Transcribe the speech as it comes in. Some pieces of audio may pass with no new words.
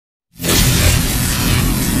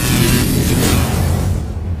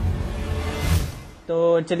तो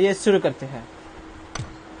चलिए शुरू करते हैं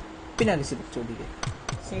बिना किसी बकचोदी के।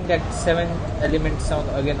 Sing that 7 element song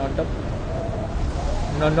again on top.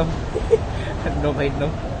 No no no भाई no.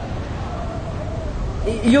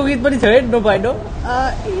 यो गीत पनि छ है no भाइ no.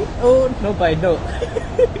 Oh no भाइ no.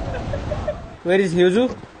 Where is Hyuju?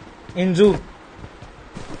 Inju.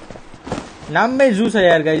 नाममै जू छ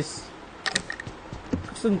यार गाइस।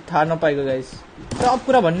 कस्तो थाहा नपाएको गाइस। सब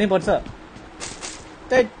कुरा भन्नै पर्छ।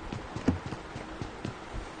 त्यही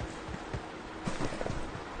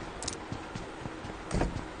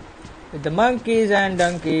With the monkeys and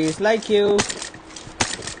donkeys like you.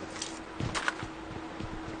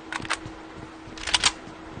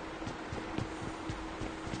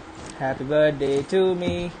 Happy birthday to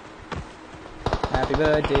me. Happy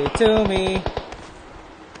birthday to me.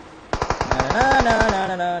 Na na na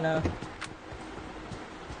na na na.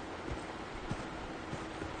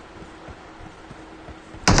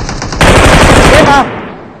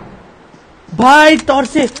 भाई तौर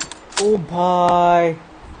से ओ भाई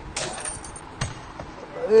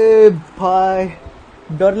ए भाई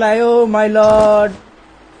डर लाग्यो माई लर्ड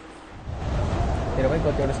तेरो पनि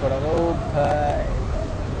कतिवटा स्कोर आउँछ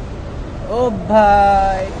ओ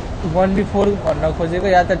भाइ 1v4 भन्न खोजेको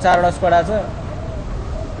या त 4 वटा स्कोर आछ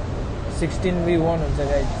 16v1 हुन्छ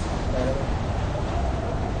गाइस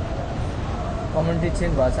कमेन्ट्री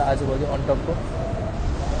चेन्ज भएको छ आजभोलि अनटपको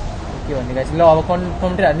के भन्ने गाइस। ल अब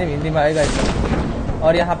कमेन्ट्री हाल्ने हिंदी में है गाइस।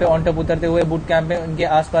 और यहाँ पे ऑनटॉप उतरते हुए बूट कैंप में उनके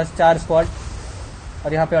आसपास 4 स्क्वाड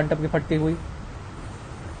और यहाँ पे ऑनटॉप की फटती हुई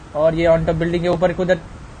और ये ऑनटॉप बिल्डिंग के ऊपर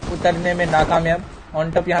उतरने में नाकामयाब।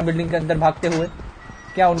 ऑनटॉप यहाँ बिल्डिंग के अंदर भागते हुए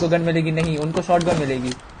क्या उनको गन मिलेगी? नहीं, उनको शॉर्ट गन मिलेगी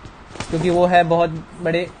क्योंकि वो है बहुत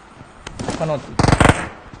बड़े फनौती।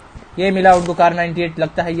 ये मिला उनको कार 98।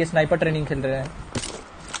 लगता है ये स्नाइपर ट्रेनिंग खेल रहे हैं।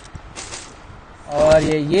 और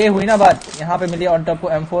ये हुई ना बात। यहाँ पे मिली ऑनटॉप को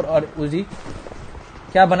M4 और उजी।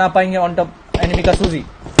 क्या बना पाएंगे ऑनटॉप एनिमी का सूजी?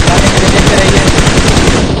 देखते रहिए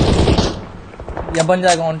या बन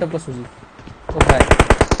जाएगा ऑनटॉप का सूजी। ओ भाई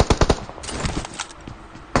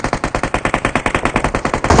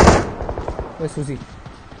वो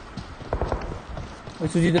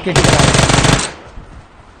सूजी तो केटी बना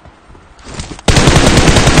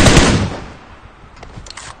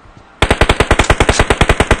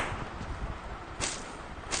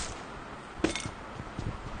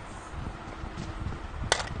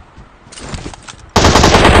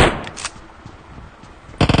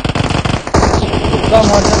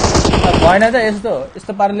भएन त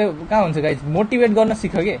यस्तो पाराले कहाँ हुन्छ गाइस। मोटिभेट गर्न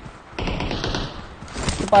सिक के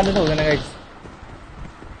यस्तो पाराले त हुँदैन गाइस।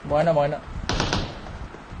 भएन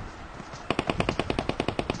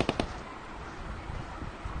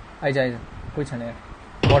आइज कोही छैन यार।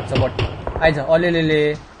 बट छ बट आइज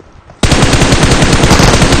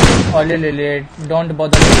अलेले डोन्ट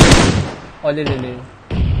बदर अलेले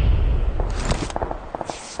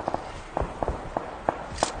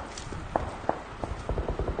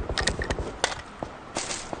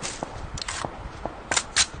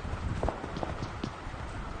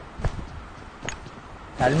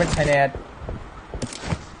हेलमेट छैन यार।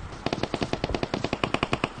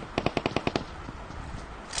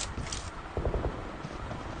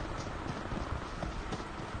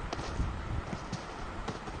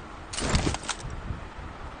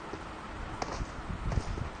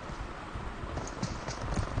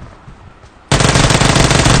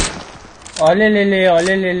 ओले ले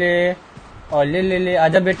ले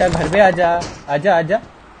आजा बेटा घर पे आजा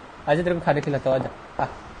तेरे को खाने खिलाता हूँ। आजा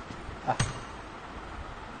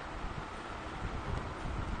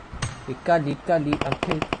काली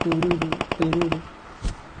आंखें तुरुरु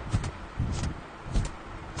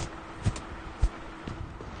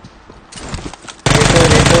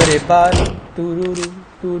रे बाल तुरुरु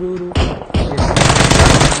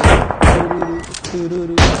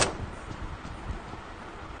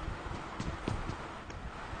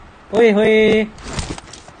ओए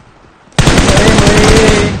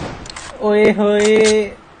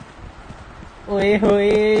होए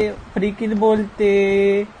फ्री किल बोलते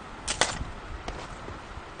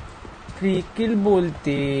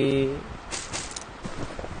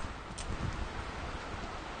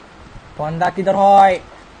बंदा किधर है?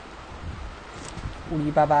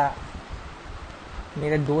 उड़ी बाबा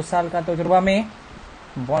मेरे 2 साल का तजुर्बा में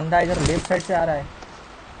बंदा इधर लेफ्ट साइड से आ रहा है।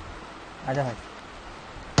 आजा भाई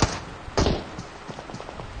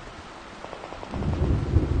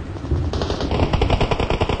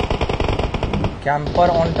कैंपर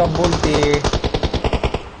ऑन टॉप बोलते।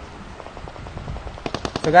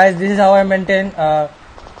 So guys, this is how I maintain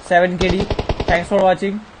 7 KD. Thanks for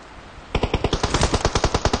watching.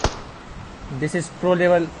 This is pro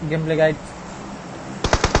level gameplay guys.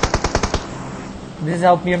 This is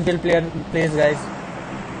how PMTL player plays, guys.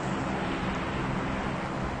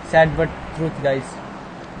 Sad but truth, guys.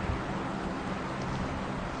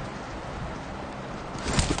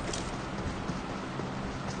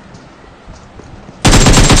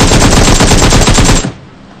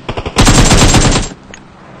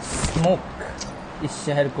 Smoke. इस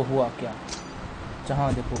शहर को हुआ क्या?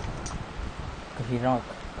 जहाँ देखो कहीं राख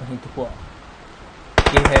कहीं धुआं।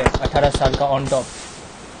 ये है 18 साल का ऑनटॉप।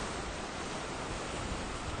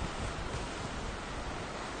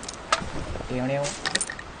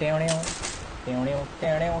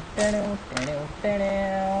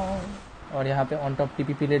 और यहाँ पे ऑनटॉप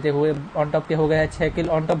टीपीपी लेते हुए ऑनटॉप के हो गया 6 किल।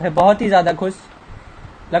 ऑनटॉप है बहुत ही ज्यादा खुश।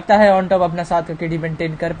 लगता है ऑनटॉप अपना 7 का केडी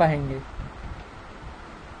मेंटेन कर पाएंगे।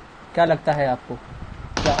 क्या लगता है आपको?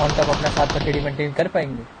 क्या ऑनटॉप अपना 7 का केडी मेंटेन कर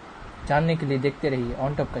पाएंगे? जानने के लिए देखते रहिए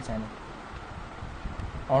ऑनटॉप का चैनल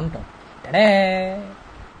ऑनटॉप।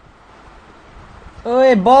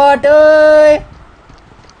 ओए बॉट, ओए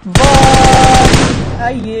बॉट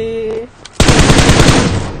आइए,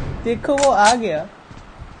 देखो वो आ गया।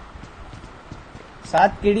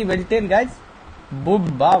 7 KD maintain guys. Boom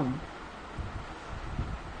bam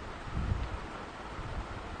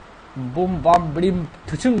boom bam brim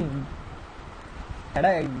थुचुंग।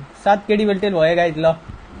 7 KD maintain भयो गाइस। ल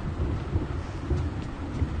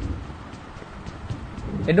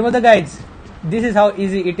हेर्नु त guys, this is how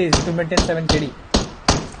easy it is to maintain 7 KD।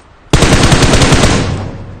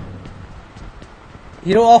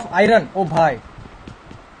 Hero of iron. ओ भाई,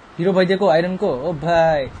 हीरो भइदिएको आयरन को। ओ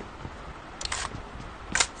भाई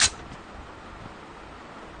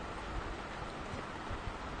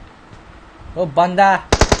ओ बंदा,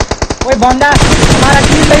 ओए बंदा, हमारा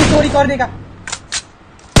किल नहीं चोरी करने का।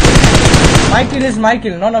 My kill is my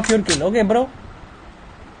kill, none of your kill. Okay, bro.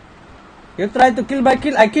 You try to kill my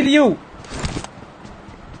kill, I kill you.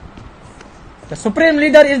 The supreme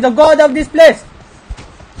leader is the god of this place.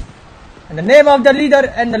 And the name of the leader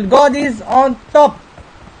and the god is on top.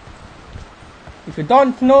 If you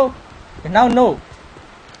don't know, you now know.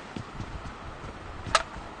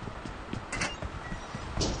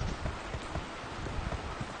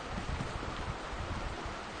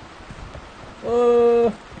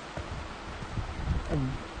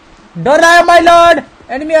 डर रहा है my Lord,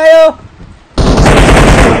 enemy आयो।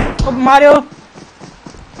 अब मारो।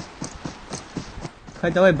 खै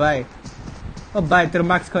त ओए भाई। ओ भाई तेरो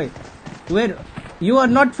मार्क्स खै? Where you are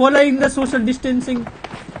not following the social distancing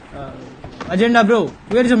agenda, bro.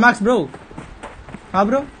 Where is your marks, bro? हाँ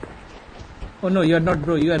bro? Oh no, you are not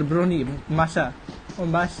bro. You are brony. Masha. Oh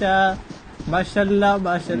Masha. Mashallah,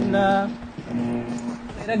 Mashallah.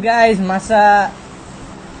 Hey guys, Masha.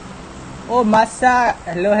 Oh Masha.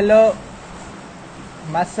 Hello, hello.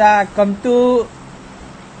 Masha, come to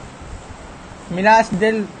Minas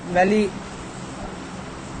Del Valley.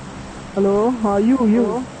 Hello, you.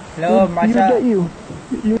 Hello, Masha.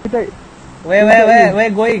 You die. Where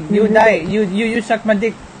going? You die. You suck my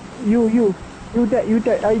dick. You die.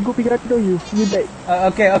 I go Picado, you die.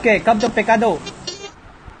 Okay, come to Picado.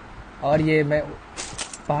 और ये मैं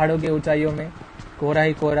पहाड़ों के ऊंचाइयों में कोहरा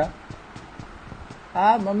ही कोहरा।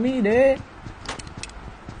 Mummy रे,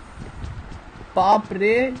 पाप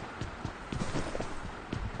रे।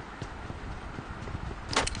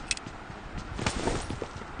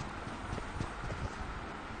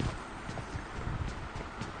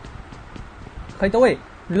 खै त ओए,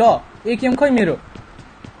 ल एकेएम खै मेरो?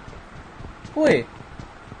 ओए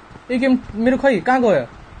एकेएम मेरो खै कहाँ गयो?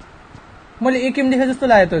 मैले एकेएम देखे जस्तो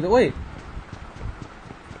लाग्यो त। ओए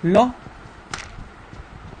ल,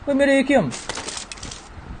 ओए मेरो एकेएम।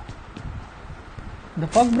 The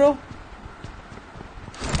fuck bro.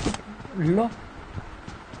 ल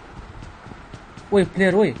ओए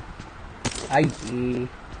प्लेयर, ओए आइए।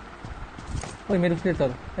 ओए मेरो प्लेयर तर,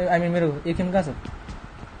 आई मिन मेरो एकेएम कहाँ छ?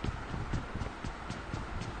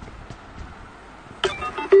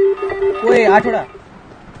 ओए 8वटा।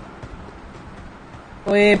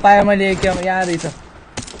 ओए पायो मैले एकेएम। यहाँ रहेछ।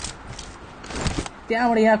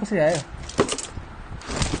 त्यहाँबाट यहाँ कसरी आयो?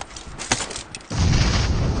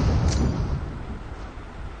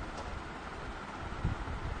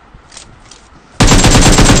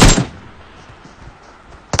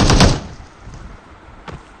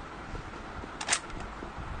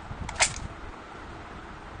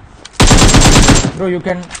 Bro, you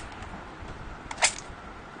can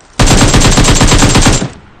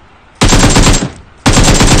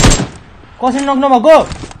कसरी नग्नु भएको?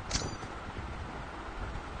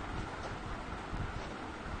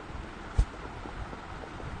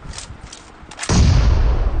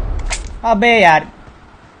 अबे यार,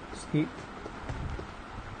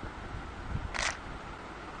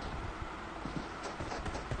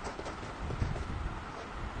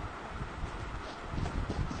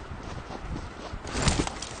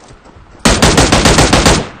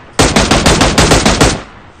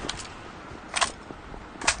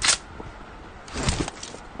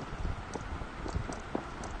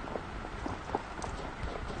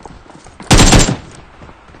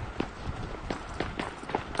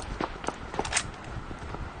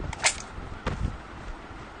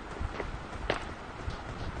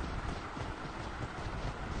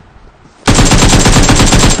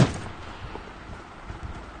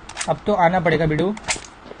 अब तो आना पड़ेगा बिडू।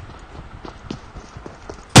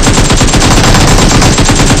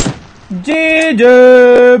 जे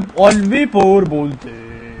जब ऑलवी फोर बोलते।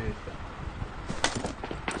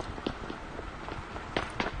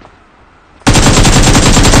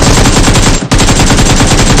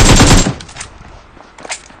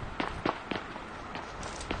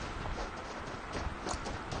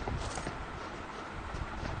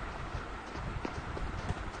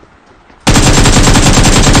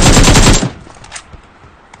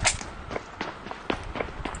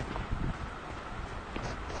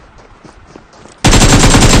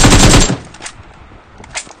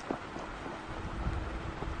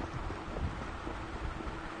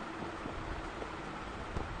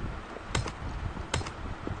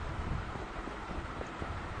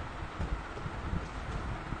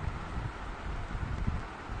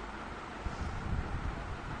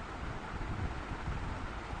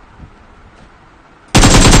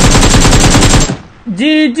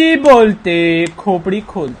 जी जी बोलते खोपड़ी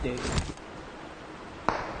खोलते।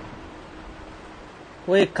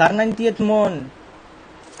 ओए karena intiet mon।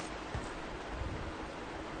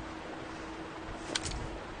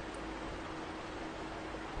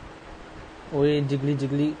 ओए जिगली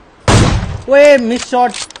जिगली। ओए miss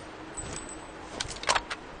shot.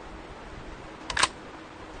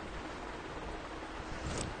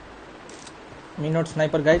 Me not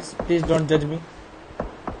sniper guys, please don't judge me।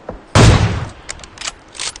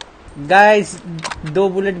 Guys 2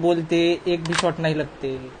 bullet बोलते, 1 भी शॉट नहीं लगते।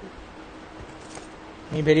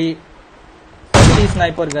 Me very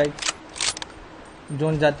sniper guys.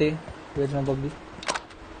 Zone जाते वेज में बग्गी।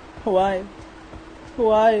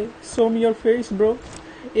 Why show me your face bro.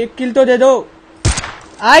 1 किल तो दे दो।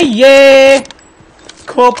 आइए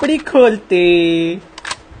खोपड़ी खोलते।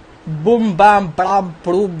 बुम बाम बडाम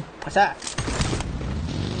बडुम फसा।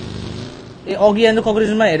 ए अघि अन्त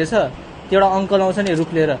कक्रोचमा हेरेछ त्यो एउटा अंकल आउँछ नि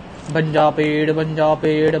रुख लिएर बन्जा पेड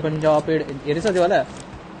हेरेछ त्यो होला।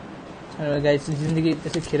 गाइस जिन्दगी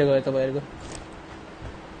त्यसै खेर गयो तपाईहरुको।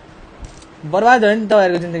 बर्बाद भयो नि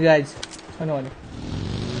तपाईहरुको जिन्दगी गाइस। छैन भने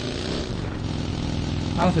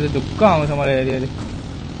आउँछ त्यो ढुक्क आउँछ मलाई हेरी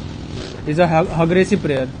इज अ अग्रेसिभ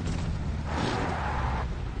प्लेयर।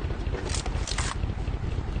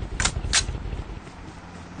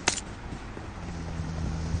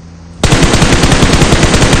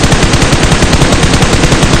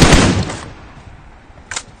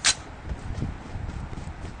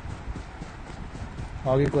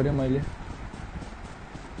 आगे करे मैले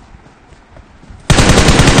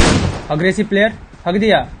अग्रेसिव प्लेयर हक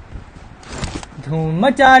दिया। धूम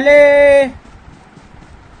मचा ले।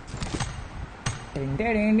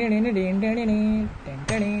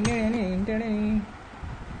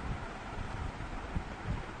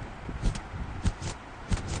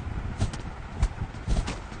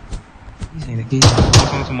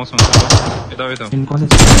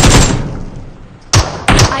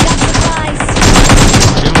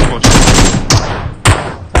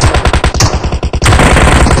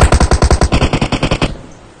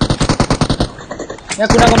 यहाँ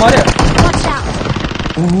कुनाको मर्यो।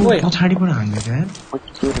 ओए पछाडिबाट हान्दै क्या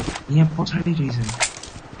यहाँ पछाडि रहेछ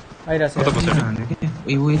आइराछ हान्दै के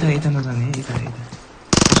ए ओ यता नजाने यता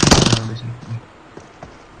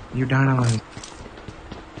यो डाँडामा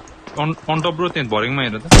अनटप ब्रो त्यहाँ भरेङमा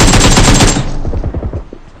हेर त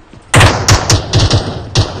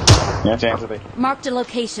यहाँ चाहिँ आछ भाइ Marked a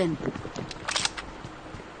location.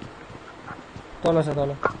 तल छ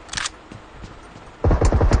तल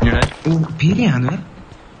ओ फेरि हान्नु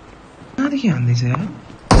कहाँदेखि हान्दैछ यार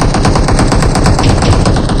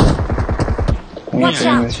Watch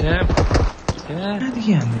out.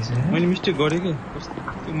 कहाँदेखि हान्दैछ मैले मिस्टेक गरेँ कि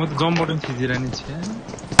म त जम्प बटन थिचिरहने छु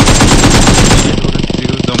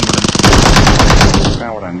जम्प बटन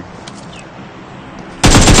कहाँबाट हान्ने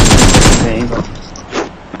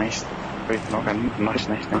नाइस नाइस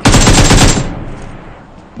नाइस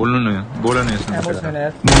बोल्नु न बोल न यसमा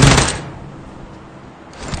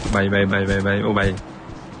भाइ भाइ भाइ भाइ भाइ ओ भाइ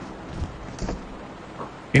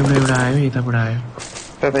एउटा आयो यताबाट आयो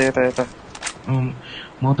यता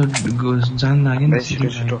म त जान लाग्यो नि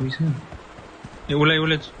ए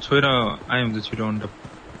उसलाई छोएर आयो हुन्छ छिटो अनटप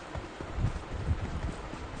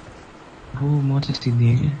हो म चाहिँ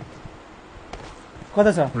सिद्धिएँ कि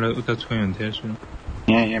कता छ उसलाई उता छोयो हुन्थ्यो सुन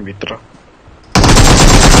यहाँ भित्र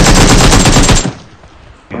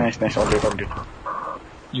नाइस नाइस अपडेट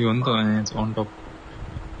यो हो नि त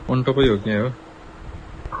अनटपै हो क्या हो